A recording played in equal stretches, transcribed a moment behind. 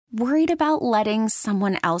Worried about letting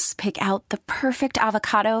someone else pick out the perfect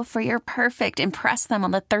avocado for your perfect impress them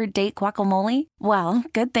on the third date guacamole? Well,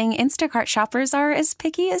 good thing Instacart shoppers are as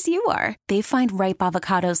picky as you are. They find ripe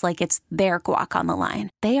avocados like it's their guac on the line.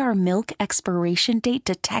 They are milk expiration date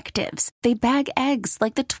detectives. They bag eggs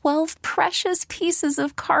like the 12 precious pieces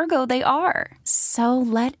of cargo they are. So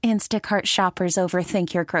let Instacart shoppers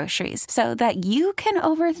overthink your groceries so that you can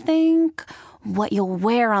overthink what you'll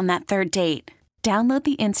wear on that third date. Download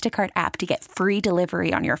the Instacart app to get free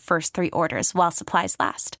delivery on your first 3 orders while supplies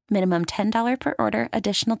last. Minimum $10 per order.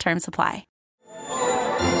 Additional terms apply.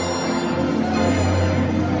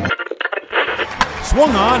 Swung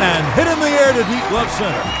on and hit in the air to deep left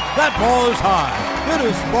center. That ball is high. It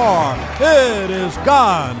is far. It is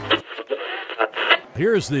gone.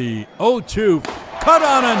 Here's the 0-2. Cut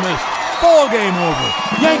on and missed. Ball game over.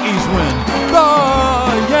 Yankees win.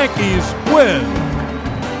 The Yankees win.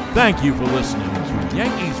 Thank you for listening to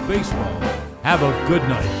Yankees Baseball. Have a good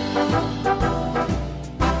night.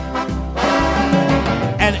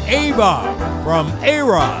 An A-bomb from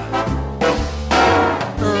A-Rod.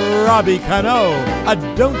 Robbie Cano,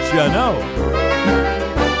 don't you know?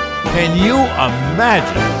 Can you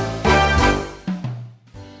imagine?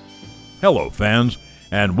 Hello, fans,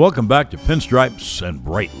 and welcome back to Pinstripes and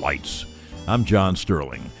Bright Lights. I'm John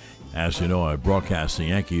Sterling. As you know, I've broadcast the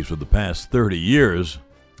Yankees for the past 30 years.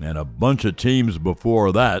 And a bunch of teams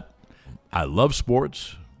before that. I love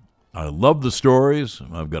sports. I love the stories.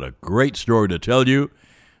 I've got a great story to tell you,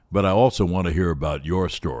 but I also want to hear about your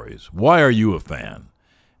stories. Why are you a fan?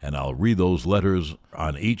 And I'll read those letters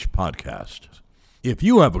on each podcast. If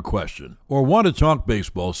you have a question or want to talk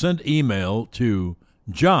baseball, send email to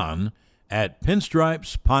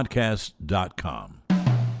john@pinstripespodcast.com.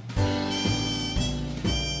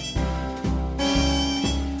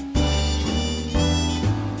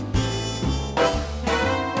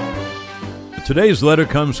 Today's letter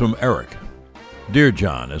comes from Eric. Dear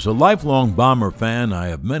John, as a lifelong Bomber fan, I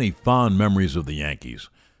have many fond memories of the Yankees.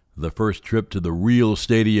 The first trip to the Real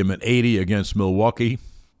Stadium in '80 against Milwaukee,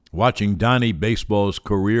 watching Donnie Baseball's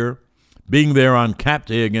career, being there on Cap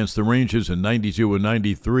Day against the Rangers in '92 and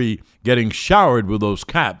 '93, getting showered with those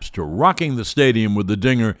caps, to rocking the stadium with the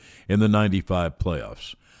dinger in the '95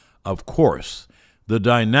 playoffs. Of course, the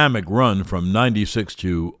dynamic run from '96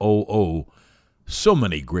 to '00. So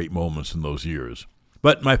many great moments in those years.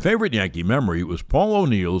 But my favorite Yankee memory was Paul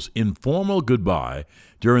O'Neill's informal goodbye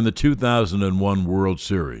during the 2001 World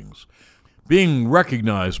Series. Being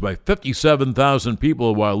recognized by 57,000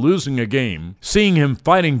 people while losing a game, seeing him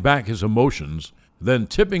fighting back his emotions, then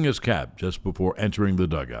tipping his cap just before entering the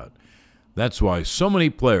dugout. That's why so many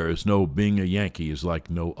players know being a Yankee is like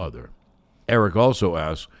no other. Eric also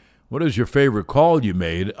asks, what is your favorite call you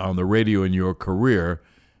made on the radio in your career,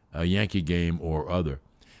 a Yankee game or other?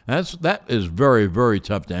 That is very, very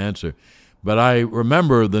tough to answer. But I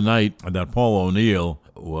remember the night that Paul O'Neill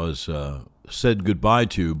was said goodbye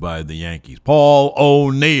to by the Yankees. Paul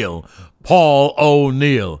O'Neill. Paul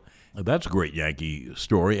O'Neill. That's a great Yankee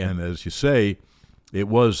story. And as you say, it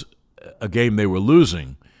was a game they were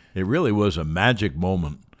losing. It really was a magic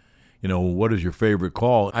moment. You know, what is your favorite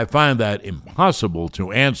call? I find that impossible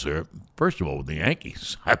to answer. First of all, with the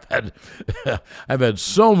Yankees, I've had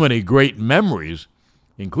so many great memories,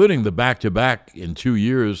 including the back-to-back in 2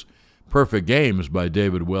 years perfect games by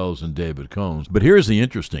David Wells and David Combs. But here's the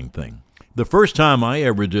interesting thing. The first time I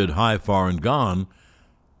ever did High, Far, and Gone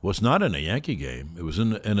was not in a Yankee game. It was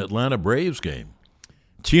in an Atlanta Braves game.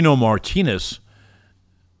 Tino Martinez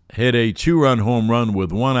hit a 2-run home run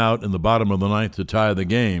with 1 out in the bottom of the ninth to tie the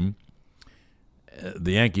game.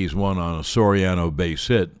 The Yankees won on a Soriano base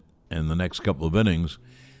hit in the next couple of innings.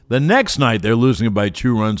 The next night, they're losing it by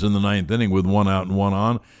 2 runs in the ninth inning with 1 out and 1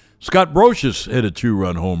 on. Scott Brosius hit a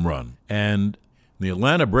 2-run home run. And the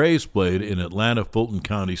Atlanta Braves played in Atlanta Fulton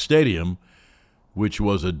County Stadium, which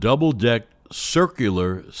was a double-deck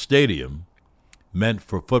circular stadium meant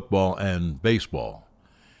for football and baseball.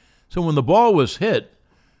 So when the ball was hit,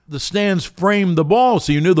 the stands framed the ball,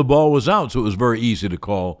 so you knew the ball was out, so it was very easy to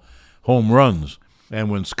call home runs. And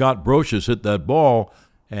when Scott Brosius hit that ball,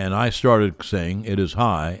 and I started saying, it is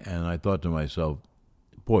high, and I thought to myself,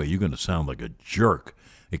 boy, you're going to sound like a jerk.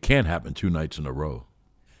 It can't happen 2 nights in a row.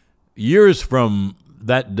 Years from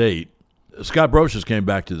that date, Scott Brosius came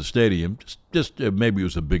back to the stadium, just maybe it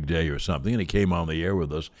was a big day or something, and he came on the air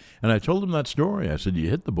with us, and I told him that story. I said, you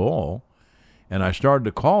hit the ball, and I started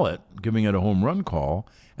to call it, giving it a home run call,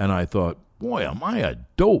 and I thought, boy, am I a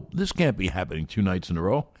dope. This can't be happening 2 nights in a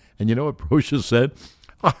row. And you know what Brosius said?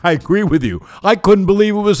 I agree with you. I couldn't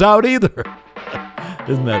believe it was out either.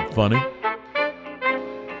 Isn't that funny?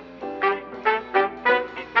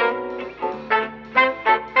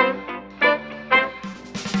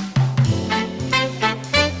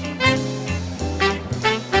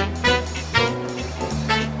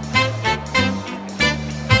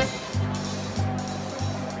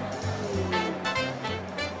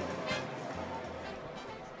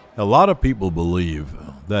 A lot of people believe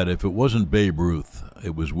that if it wasn't Babe Ruth,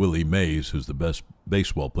 it was Willie Mays who's the best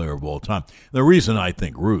baseball player of all time. The reason I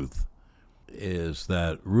think Ruth is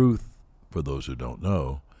that Ruth, for those who don't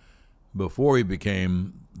know, before he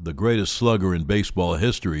became the greatest slugger in baseball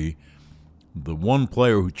history, the one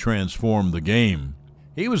player who transformed the game,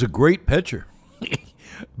 he was a great pitcher.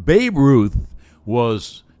 Babe Ruth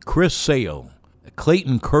was Chris Sale,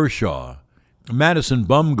 Clayton Kershaw, Madison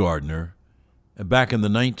Bumgarner back in the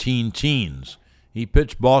 19-teens. He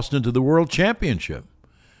pitched Boston to the World Championship.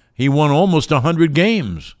 He won almost 100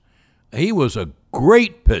 games. He was a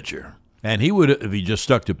great pitcher. And he would, if he just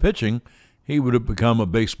stuck to pitching, he would have become a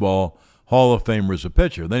baseball Hall of Famer as a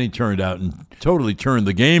pitcher. Then he turned out and totally turned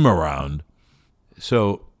the game around.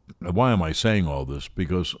 So why am I saying all this?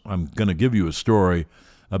 Because I'm going to give you a story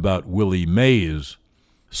about Willie Mays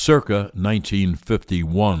circa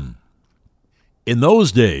 1951. In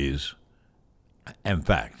those days, in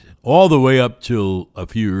fact, all the way up till a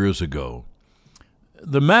few years ago,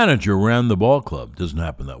 the manager ran the ball club. Doesn't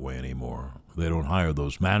happen that way anymore. They don't hire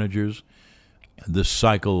those managers. This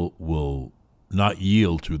cycle will not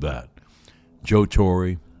yield to that. Joe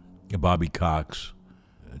Torre, Bobby Cox,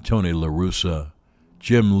 Tony La Russa,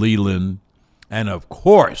 Jim Leland, and of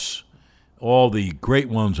course, all the great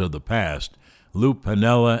ones of the past, Lou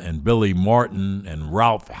Piniella and Billy Martin and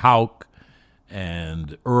Ralph Houck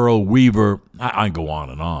and Earl Weaver. I go on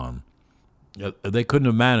and on. They couldn't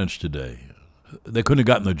have managed today. They couldn't have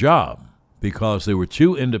gotten the job because they were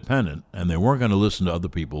too independent and they weren't going to listen to other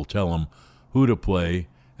people tell them who to play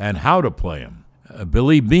and how to play them.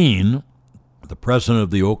 Billy Beane, the president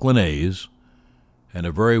of the Oakland A's, and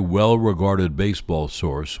a very well-regarded baseball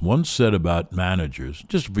source, once said about managers,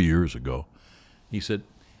 just a few years ago, he said,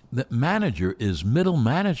 the manager is middle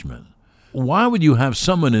management. Why would you have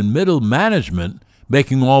someone in middle management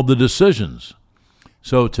making all the decisions?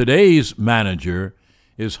 So today's manager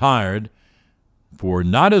is hired for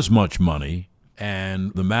not as much money,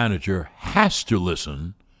 and the manager has to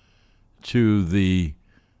listen to the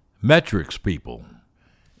metrics people.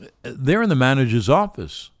 They're in the manager's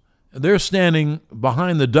office. They're standing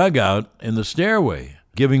behind the dugout in the stairway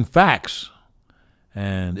giving facts.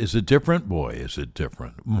 And is it different? Boy, is it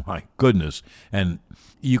different. My goodness. And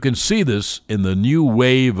you can see this in the new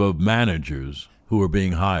wave of managers who are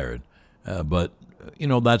being hired. But,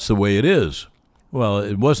 that's the way it is. Well,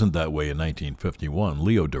 it wasn't that way in 1951.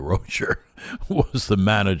 Leo Durocher was the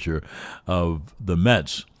manager of the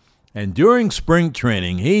Mets. And during spring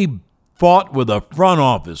training, he fought with the front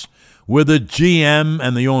office, with the GM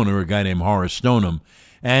and the owner, a guy named Horace Stoneham,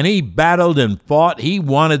 and he battled and fought. He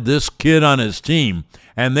wanted this kid on his team,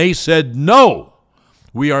 and they said, no,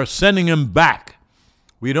 we are sending him back.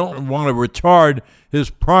 We don't want to retard his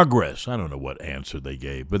progress. I don't know what answer they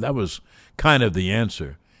gave, but that was kind of the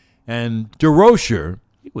answer. And Durocher,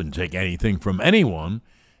 he wouldn't take anything from anyone.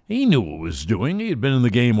 He knew what he was doing. He had been in the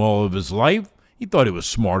game all of his life. He thought he was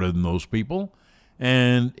smarter than those people.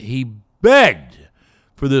 And he begged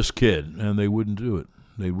for this kid, and they wouldn't do it.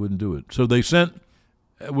 They wouldn't do it. So they sent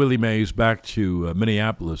Willie Mays back to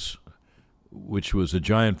Minneapolis, which was a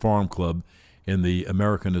giant farm club in the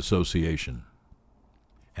American Association.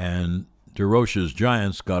 And Durocher's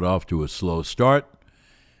Giants got off to a slow start,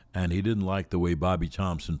 and he didn't like the way Bobby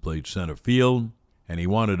Thompson played center field, and he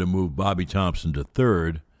wanted to move Bobby Thompson to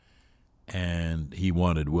third, and he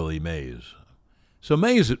wanted Willie Mays. So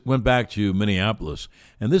Mays went back to Minneapolis,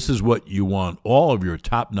 and this is what you want all of your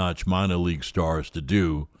top-notch minor league stars to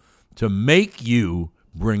do to make you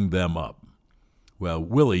bring them up. Well,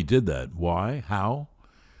 Willie did that. Why? How?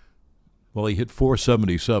 Well, he hit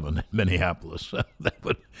 .477 in Minneapolis.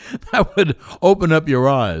 that would open up your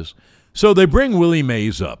eyes. So they bring Willie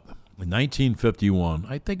Mays up in 1951.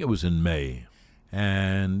 I think it was in May.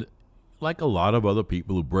 And like a lot of other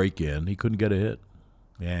people who break in, he couldn't get a hit.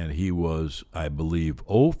 And he was, I believe,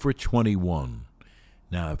 0 for 21.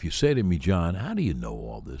 Now, if you say to me, John, how do you know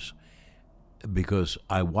all this? Because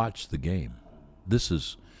I watched the game. This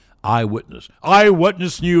is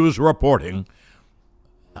Eyewitness News reporting.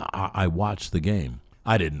 I watched the game.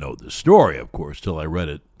 I didn't know the story, of course, till I read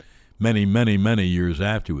it many, many, many years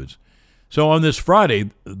afterwards. So on this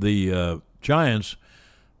Friday, the Giants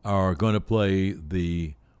are going to play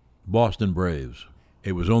the Boston Braves.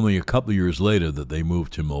 It was only a couple of years later that they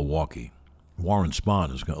moved to Milwaukee. Warren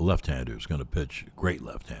Spahn, a left-hander, is going to pitch, great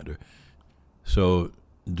left-hander. So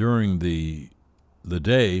during the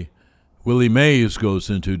day, Willie Mays goes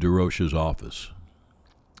into Durocher's office,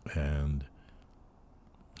 and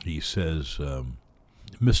he says,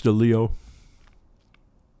 Mr. Leo,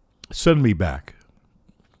 send me back.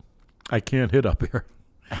 I can't hit up here.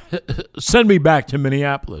 send me back to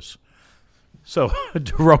Minneapolis. So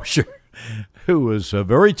DeRocher, who was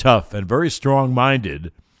very tough and very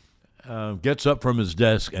strong-minded, gets up from his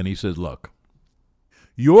desk and he says, look,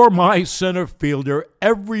 you're my center fielder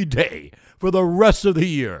every day for the rest of the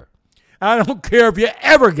year. I don't care if you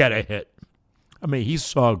ever get a hit. I mean, he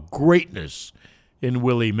saw greatness in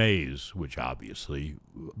Willie Mays, which obviously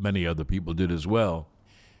many other people did as well.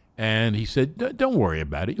 And he said, don't worry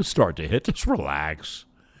about it. You'll start to hit. Just relax.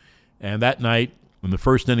 And that night, when the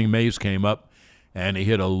first inning, Mays came up, and he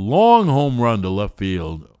hit a long home run to left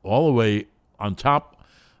field all the way on top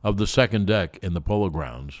of the second deck in the Polo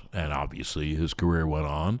Grounds. And obviously his career went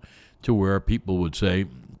on to where people would say,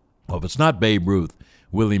 well, if it's not Babe Ruth,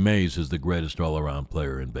 Willie Mays is the greatest all-around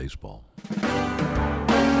player in baseball.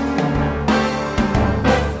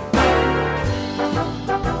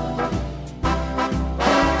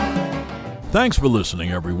 Thanks for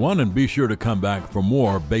listening, everyone, and be sure to come back for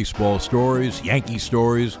more baseball stories, Yankee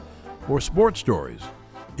stories, or sports stories.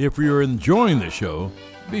 If you're enjoying the show,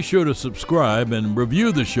 be sure to subscribe and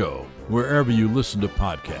review the show wherever you listen to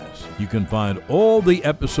podcasts. You can find all the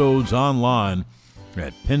episodes online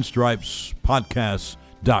at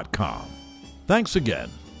pinstripespodcasts.com. Thanks again.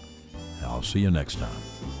 I'll see you next time.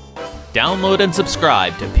 Download and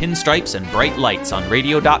subscribe to Pinstripes and Bright Lights on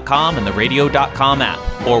Radio.com and the Radio.com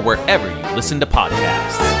app, or wherever you listen to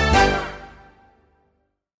podcasts.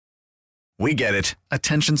 We get it.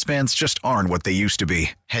 Attention spans just aren't what they used to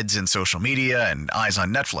be. Heads in social media and eyes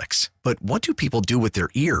on Netflix. But what do people do with their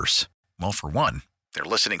ears? Well, for one, they're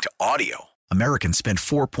listening to audio. Americans spend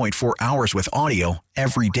 4.4 hours with audio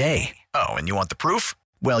every day. Oh, and you want the proof?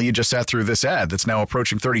 Well, you just sat through this ad that's now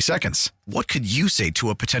approaching 30 seconds. What could you say to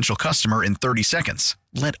a potential customer in 30 seconds?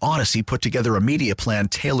 Let Odyssey put together a media plan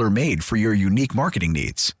tailor-made for your unique marketing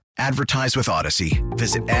needs. Advertise with Odyssey.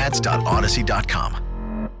 Visit ads.odyssey.com.